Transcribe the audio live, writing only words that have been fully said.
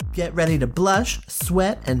Get ready to blush,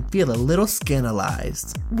 sweat, and feel a little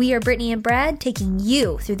scandalized. We are Brittany and Brad taking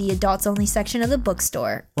you through the adults-only section of the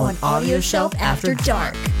bookstore On Audio Shelf After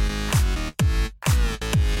Dark.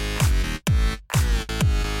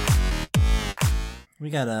 We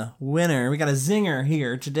got a winner. We got a zinger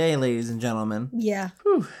here today, ladies and gentlemen. Yeah.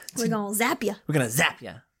 Whew. We're going to zap you. We're going to zap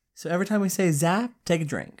you. So every time we say zap, take a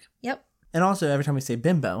drink. Yep. And also every time we say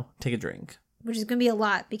bimbo, take a drink. Which is going to be a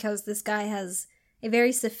lot because this guy has a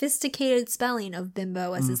very sophisticated spelling of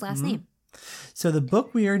Bimbo as his last name. So the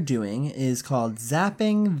book we are doing is called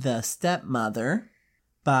Zapping the Stepmother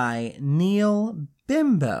by Neil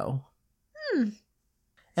Bimbeau. And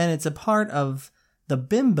it's a part of the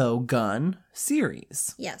Bimbo Gun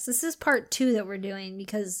series. Yes, this is part 2 that we're doing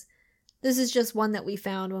because this is just one that we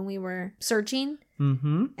found when we were searching.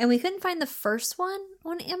 Mm-hmm. And we couldn't find the first one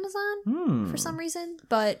on Amazon for some reason.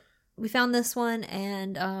 But we found this one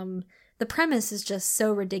and the premise is just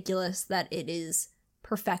so ridiculous that it is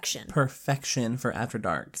perfection. Perfection for After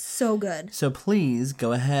Dark. So good. So please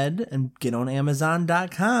go ahead and get on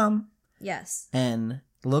Amazon.com. Yes. And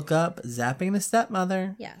look up Zapping the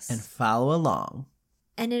Stepmother. Yes. And follow along.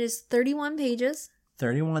 And it is 31 pages.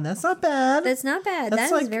 31. That's not bad. That's not bad.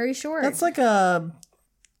 That is very short. That's like a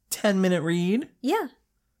 10-minute read. Yeah.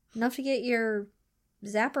 Enough to get your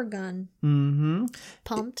zapper gun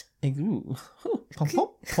pumped. Ooh. Pump,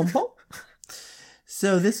 pump, pump, pump.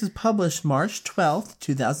 So this was published March 12th,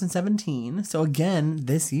 2017. So again,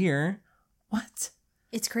 this year. What?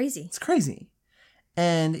 It's crazy. It's crazy.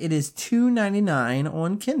 And it is $2.99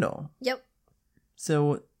 on Kindle. Yep.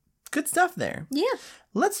 So good stuff there. Yeah.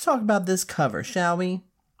 Let's talk about this cover, shall we?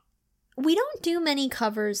 We don't do many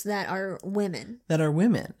covers that are women.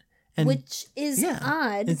 And which is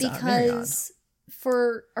odd because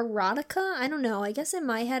for erotica, I don't know. I guess in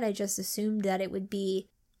my head, I just assumed that it would be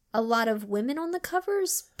a lot of women on the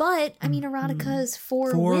covers. But, I mean, erotica is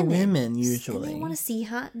for women. For women, usually. And they want to see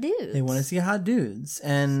hot dudes.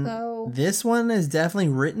 And this one is definitely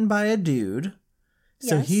written by a dude.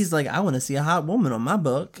 So he's like, I want to see a hot woman on my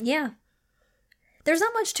book. Yeah. There's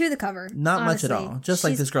not much to the cover. Not much at all. Just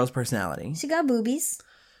like this girl's personality. She got boobies.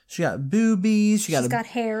 She got boobies. She's got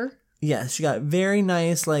hair. Yes, she got very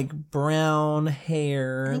nice, like, brown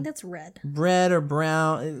hair. I think that's red. Red or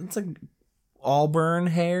brown. It's like auburn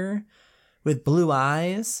hair with blue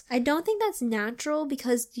eyes. I don't think that's natural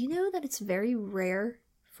because do you know that it's very rare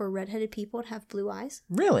for redheaded people to have blue eyes?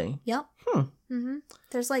 Really? Yep.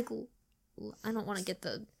 There's like, I don't want to get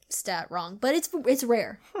the stat wrong, but it's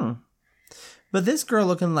rare. But this girl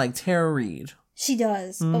looking like Tara Reid. She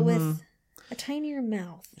does, but with a tinier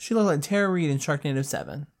mouth. She looked like Tara Reid in Sharknado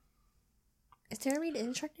 7. Is Tara Reid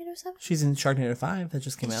in Sharknado 7? She's in Sharknado 5 that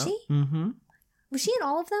just came out. Is she? Was she in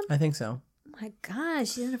all of them? I think so. Oh my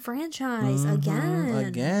gosh, she's in a franchise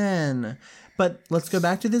again. But let's go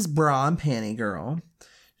back to this bra and panty girl.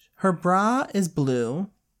 Her bra is blue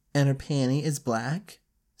and her panty is black.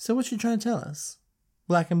 So what's she trying to tell us?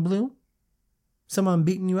 Black and blue? Someone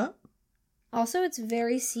beating you up? Also, it's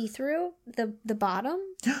very see-through, the bottom.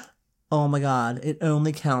 Oh my god, it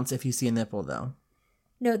only counts if you see a nipple though.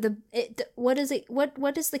 No, what is it?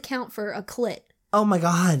 What is the count for a clit? Oh my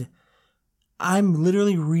god. I'm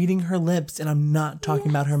literally reading her lips and I'm not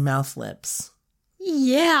talking about her mouth lips.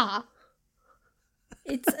 Yeah.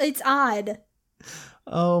 It's odd.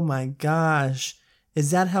 Oh my gosh.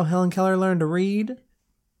 Is that how Helen Keller learned to read?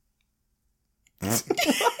 I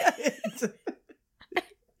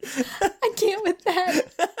can't with that.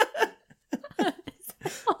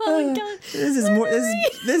 Oh my god. This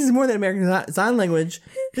is more than American Sign Language.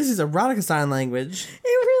 This is erotica sign language. It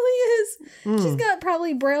really is. She's got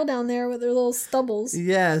probably Braille down there with her little stubbles.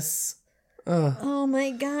 Yes. Ugh. Oh my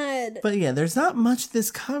god. But yeah, there's not much to this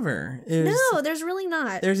cover. No, there's really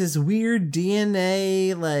not. There's this weird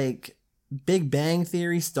DNA, like, Big Bang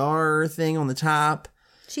Theory star thing on the top.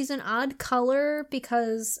 She's an odd color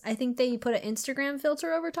because I think they put an Instagram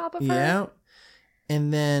filter over top of her. Yeah.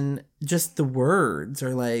 And then just the words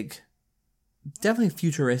are like definitely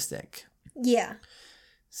futuristic. Yeah.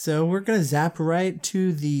 So we're going to zap right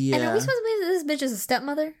to the... And are we supposed to believe that this bitch is a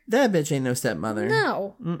stepmother? That bitch ain't no stepmother.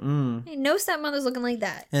 No. Ain't no stepmothers looking like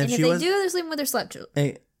that. And if they do, they're sleeping with their slut children.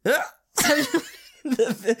 Hey.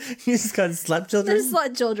 You just got slut children? They're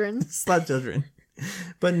slut children. Slut children.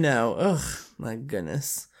 But no. Ugh, my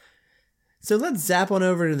goodness. So let's zap on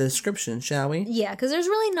over to the description, shall we? Yeah, because there's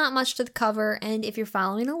really not much to the cover, and if you're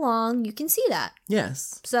following along, you can see that.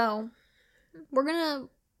 Yes. So we're gonna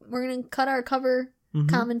cut our cover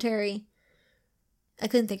commentary. I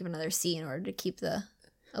couldn't think of another C in order to keep the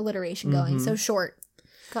alliteration going. So short.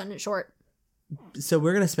 Cutting it short. So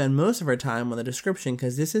we're going to spend most of our time on the description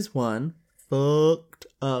because this is one fucked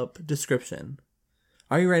up description.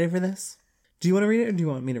 Are you ready for this? Do you want to read it or do you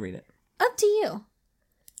want me to read it? Up to you.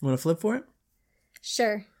 You want to flip for it?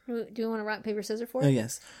 Sure. Do you want to rock, paper, scissors for it? Oh,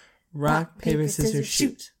 yes. Rock, paper, scissors,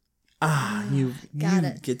 shoot. You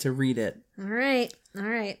get to read it. All right.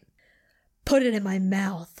 Put it in my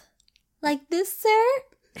mouth. Like this, sir?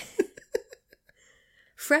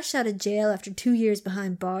 Fresh out of jail after 2 years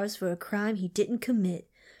behind bars for a crime he didn't commit,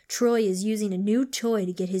 Troy is using a new toy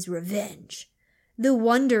to get his revenge. The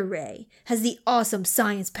Wonder Ray has the awesome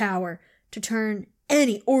science power to turn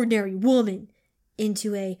any ordinary woman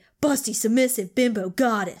into a busty, submissive bimbo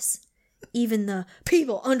goddess. Even the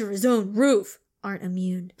people under his own roof aren't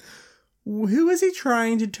immune. Who is he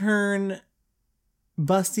trying to turn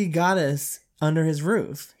busty goddess under his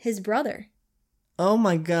roof? His brother. Oh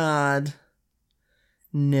my god.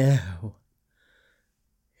 No.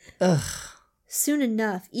 Ugh. Soon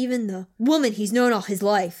enough, even the woman he's known all his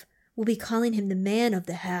life will be calling him the man of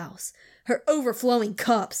the house, her overflowing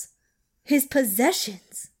cups, his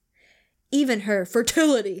possessions. Even her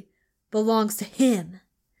fertility belongs to him.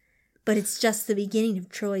 But it's just the beginning of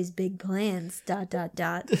Troy's big plans, ...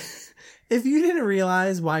 If you didn't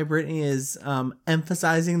realize why Brittany is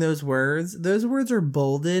emphasizing those words are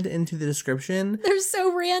bolded into the description. They're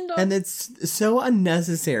so random. And it's so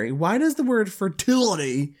unnecessary. Why does the word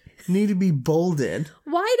fertility need to be bolded?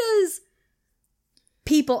 Why does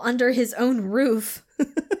people under his own roof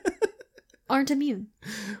aren't immune?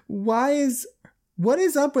 What is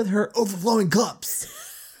up with her overflowing cups?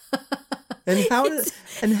 And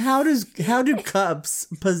how do cups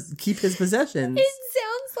keep his possessions? It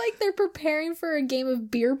sounds like they're preparing for a game of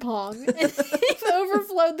beer pong, and they've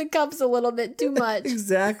overflowed the cups a little bit too much.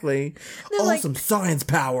 Exactly. Awesome science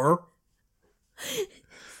power.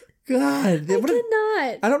 God,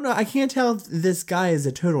 I don't know. I can't tell if this guy is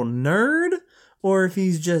a total nerd or if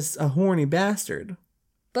he's just a horny bastard.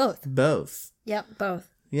 Both. Yep, both.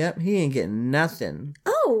 Yep, he ain't getting nothing.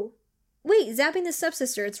 Oh. Wait, Zapping the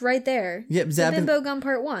Stepsister, it's right there. Yep, Zapping the Bimbo Gum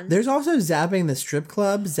Part 1. There's also Zapping the Strip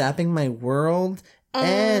Club, Zapping My World,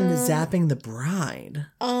 and Zapping the Bride.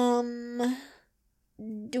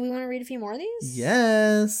 Do we want to read a few more of these?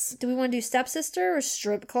 Yes. Do we want to do Stepsister or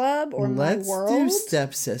Strip Club or My World? Let's do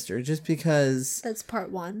Stepsister, just because... That's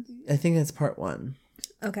Part 1. I think that's Part 1.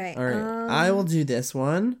 Okay. All right, I will do this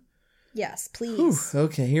one. Yes, please. Whew.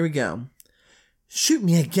 Okay, here we go. Shoot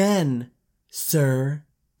me again, sir.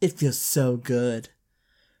 It feels so good.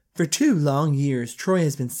 For 2 long years, Troy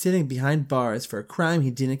has been sitting behind bars for a crime he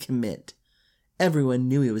didn't commit. Everyone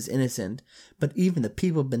knew he was innocent, but even the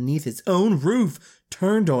people beneath his own roof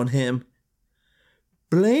turned on him,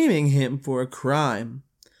 blaming him for a crime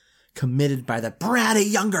committed by the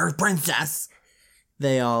bratty younger princess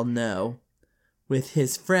they all know. With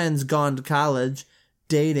his friends gone to college,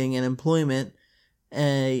 dating and employment,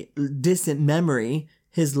 a distant memory...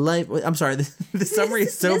 His life... I'm sorry, the summary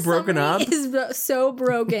is so broken up. Is so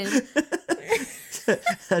broken.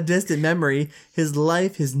 A distant memory. His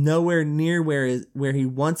life is nowhere near where he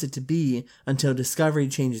wants it to be until discovery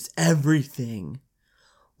changes everything.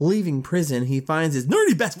 Leaving prison, he finds his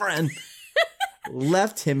nerdy best friend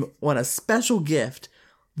left him on a special gift,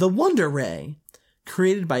 the Wonder Ray,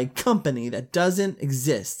 created by a company that doesn't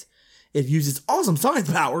exist. It uses awesome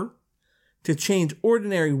science power to change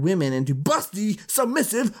ordinary women into busty,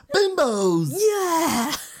 submissive bimbos.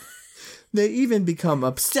 Yeah! They even become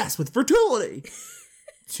obsessed with fertility.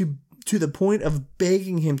 To the point of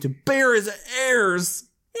begging him to bear his heirs.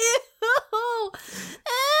 Ew.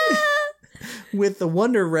 With the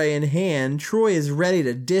Wonder Ray in hand, Troy is ready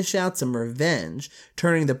to dish out some revenge,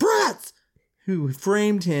 turning the brats who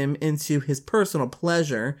framed him into his personal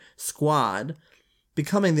pleasure squad,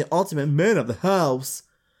 becoming the ultimate man of the house.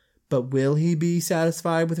 But will he be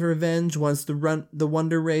satisfied with revenge once the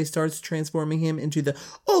Wonder Ray starts transforming him into the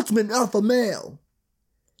ultimate alpha male?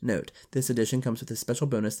 Note, this edition comes with a special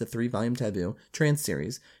bonus, the 3-volume Taboo Trans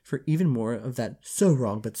series, for even more of that so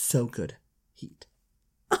wrong but so good heat.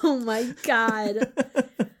 Oh my god.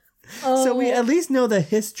 So we at least know the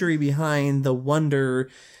history behind the Wonder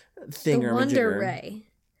thing. The Wonder Ray.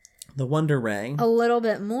 The Wonder Ray. A little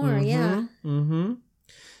bit more, yeah. Mm-hmm.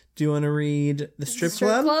 Do you want to read the Strip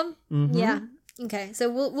Club? Mm-hmm. Yeah. Okay. So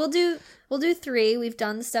we'll do 3. We've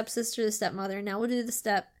done the stepsister, the stepmother. Now we'll do the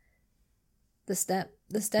strip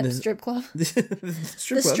club. The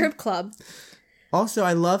strip club. Also,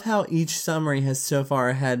 I love how each summary has so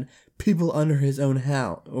far had people under his own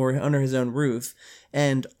house or under his own roof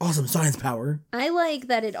and awesome science power. I like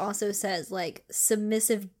that it also says like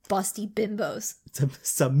submissive busty bimbos.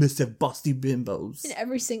 Submissive busty bimbos. In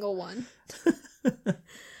every single one.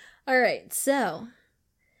 All right, so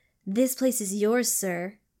this place is yours,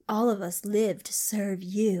 sir. All of us live to serve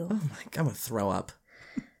you. Oh my God, I'm gonna throw up.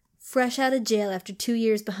 Fresh out of jail after 2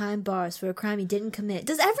 years behind bars for a crime he didn't commit.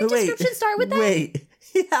 Does every description start with that? Wait,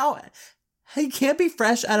 he can't be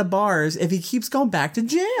fresh out of bars if he keeps going back to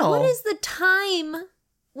jail. What is the time?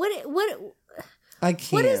 I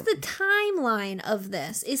can't. What is the timeline of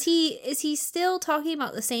this? Is he still talking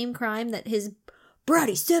about the same crime that his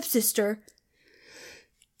bratty stepsister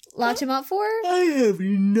locked him up for? I have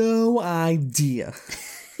no idea.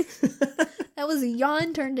 That was a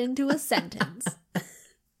yawn turned into a sentence.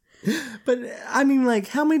 But, I mean, like,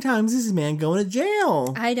 how many times is this man going to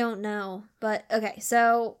jail? I don't know. But, okay,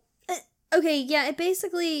 so... Okay, yeah, it's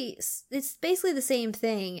basically the same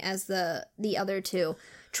thing as the other two.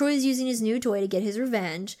 Troy is using his new toy to get his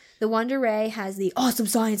revenge. The Wonder Ray has the awesome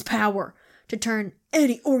science power to turn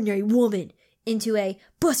any ordinary woman into a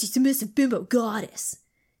busty, submissive bimbo goddess.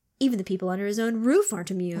 Even the people under his own roof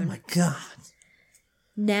aren't immune. Oh my God.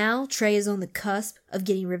 Now, Trey is on the cusp of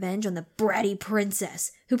getting revenge on the bratty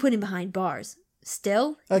princess who put him behind bars.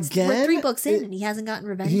 Still, again, we're 3 books in and he hasn't gotten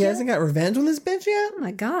revenge yet? He hasn't got revenge on this bitch yet? Oh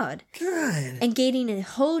my God. God. And gaining a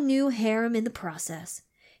whole new harem in the process.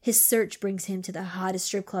 His search brings him to the hottest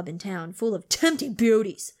strip club in town, full of tempting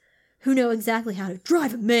beauties who know exactly how to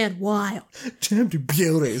drive a man wild. Tempting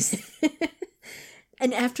beauties.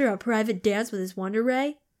 And after a private dance with his Wonder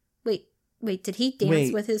Ray... Wait, did he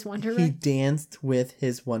dance with his Wonder Ray? He danced with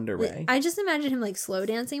his Wonder Ray. I just imagine him, like, slow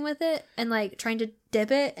dancing with it and, like, trying to dip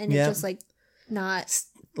it and it's just, like, not...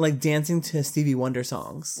 Like dancing to Stevie Wonder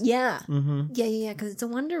songs. Yeah. Mm-hmm. Yeah, because it's a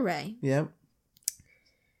Wonder Ray. Yep.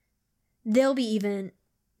 They'll be even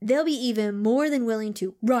more than willing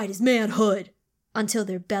to ride his manhood until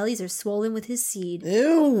their bellies are swollen with his seed.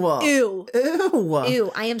 Ew. Ew. Ew.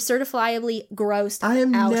 Ew. I am certifiably grossed I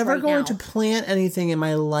am out never right going now. to plant anything in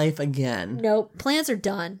my life again. Nope. Plants are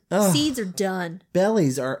done. Ugh. Seeds are done.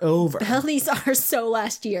 Bellies are over. Bellies are so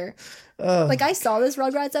last year. Ugh. Like, I saw this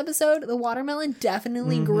Rugrats episode. The watermelon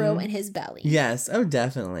definitely grew in his belly. Yes. Oh,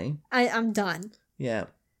 definitely. I'm done. Yeah.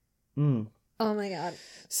 Mm. Oh my God.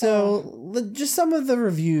 So, just some of the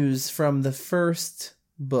reviews from the first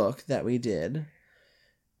book that we did.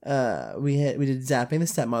 We did Zapping the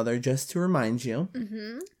Stepmother, just to remind you.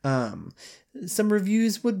 Mm-hmm. Some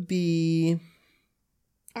reviews would be...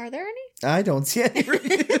 Are there any? I don't see any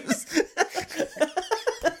reviews.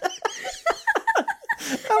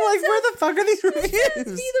 I'm like, where the fuck are these reviews?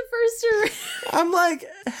 Be the first to read. I'm like,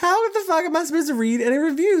 how the fuck am I supposed to read any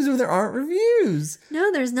reviews when there aren't reviews?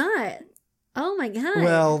 No, there's not. Oh my God.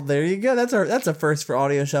 Well, there you go. That's a first for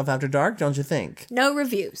Audio Shelf After Dark, don't you think? No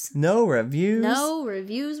reviews. No reviews. No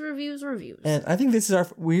reviews. And I think this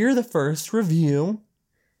is we're the first review.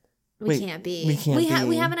 We can't be. We can't be.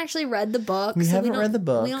 We haven't actually read the book. We haven't read the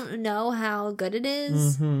book. We don't know how good it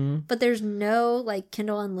is. Mm-hmm. But there's no, like,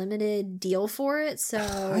 Kindle Unlimited deal for it, so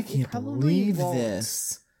I can't believe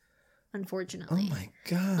this. Unfortunately. Oh my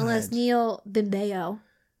God. Unless Neil Bimbeau.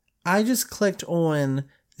 I just clicked on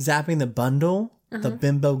Zapping the Bundle, the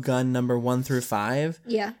Bimbo gun number 1 through 5.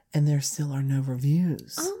 Yeah. And there still are no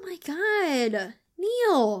reviews. Oh my God.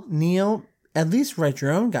 Neil, at least write your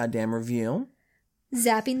own goddamn review.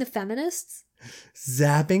 Zapping the Feminists?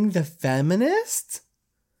 Zapping the Feminist?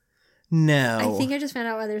 No. I think I just found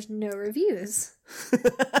out why there's no reviews.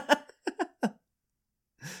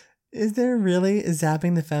 Is there really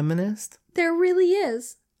Zapping the Feminist? There really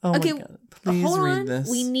is. Oh okay, my God. Please hold read on. this.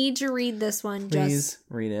 We need to read this one. Please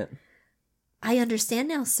read it. I understand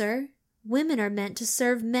now, sir. Women are meant to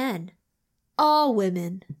serve men. All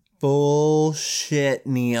women. Bullshit,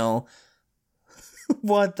 Neil.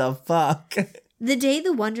 What the fuck? The day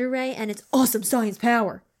the Wonder Ray and its awesome science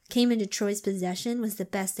power came into Troy's possession was the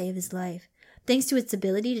best day of his life. Thanks to its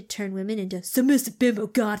ability to turn women into submissive bimbo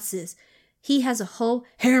goddesses, he has a whole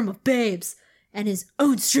harem of babes and his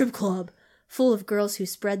own strip club full of girls who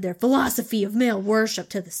spread their philosophy of male worship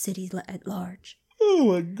to the city at large.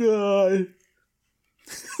 Oh my God.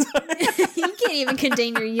 You can't even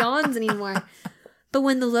contain your yawns anymore. But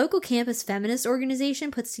when the local campus feminist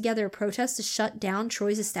organization puts together a protest to shut down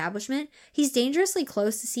Troy's establishment, he's dangerously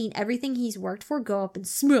close to seeing everything he's worked for go up in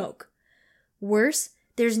smoke. Worse,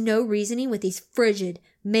 there's no reasoning with these frigid,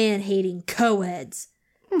 man-hating co-eds.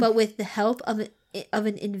 But with the help of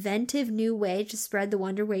an inventive new way to spread the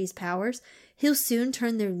Wonder Ray's powers, he'll soon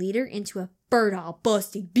turn their leader into a fertile,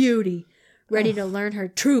 busty beauty, ready to learn her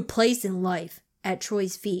true place in life at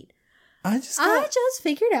Troy's feet. I just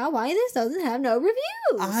figured out why this doesn't have no reviews.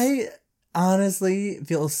 I honestly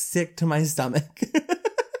feel sick to my stomach.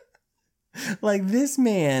 Like, this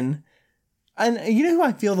man And you know who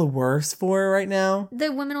I feel the worst for right now?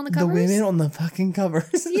 The women on the covers? The women on the fucking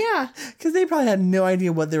covers. Yeah. Because they probably had no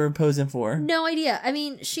idea what they were posing for. No idea. I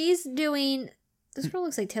mean, she's doing... This girl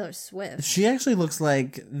looks like Taylor Swift. She actually looks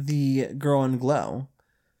like the girl in Glow.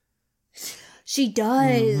 She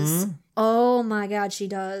does. Mm-hmm. Oh my God, she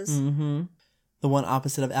does. Mm-hmm. The one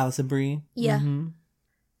opposite of Alison Brie. Yeah. Mm-hmm.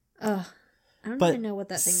 Ugh. I don't even know what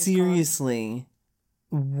that thing is called. Seriously.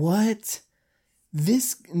 What?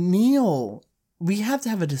 This, Neil, we have to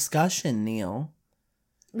have a discussion, Neil.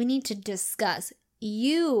 We need to discuss.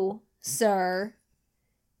 You, sir,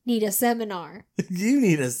 need a seminar. You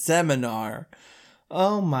need a seminar.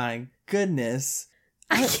 Oh my goodness.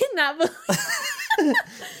 I cannot believe.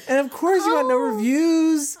 And of course you got no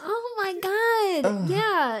reviews. Oh my God. Ugh.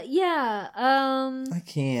 Yeah. I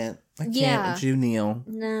can't with you, Neil.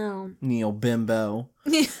 No. Neil Bimbo.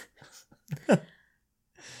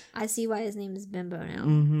 I see why his name is Bimbo now.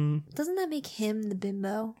 Mm-hmm. Doesn't that make him the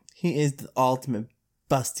Bimbo? He is the ultimate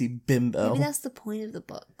busty bimbo. Maybe that's the point of the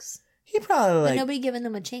books. He probably but nobody giving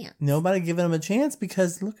him a chance. Nobody giving him a chance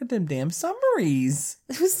because look at them damn summaries.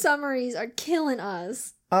 Those summaries are killing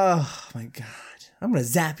us. Oh my God. I'm going to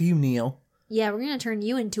zap you, Neil. Yeah, we're going to turn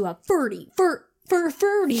you into a ferty. A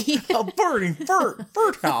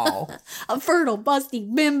fertile. A fertile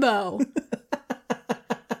busty bimbo.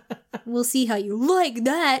 We'll see how you like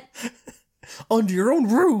that. Under your own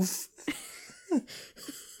roof.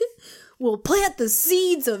 We'll plant the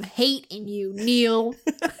seeds of hate in you, Neil.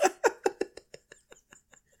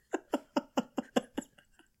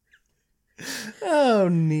 Oh,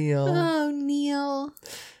 Neil.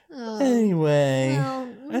 Oh. Anyway. Well,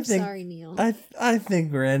 I'm sorry, Neil. I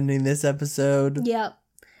think we're ending this episode. Yep.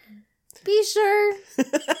 Be sure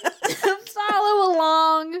to follow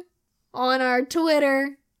along on our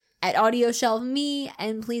Twitter at AudioShelfMe,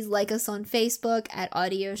 and please like us on Facebook at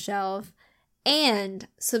AudioShelf, and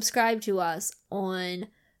subscribe to us on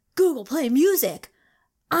Google Play Music,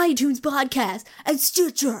 iTunes Podcast, and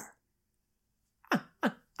Stitcher.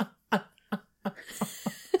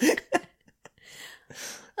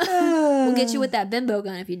 We'll get you with that bimbo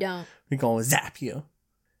gun if you don't. We're going to zap you.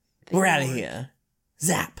 We're out of here.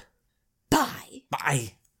 Zap.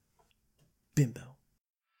 Bye. Bimbo.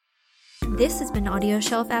 This has been Audio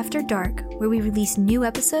Shelf After Dark, where we release new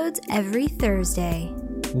episodes every Thursday.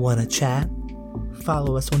 Wanna chat?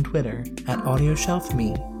 Follow us on Twitter at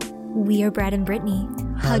AudioShelfMe. We are Brad and Brittany.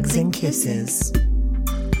 Hugs and kisses.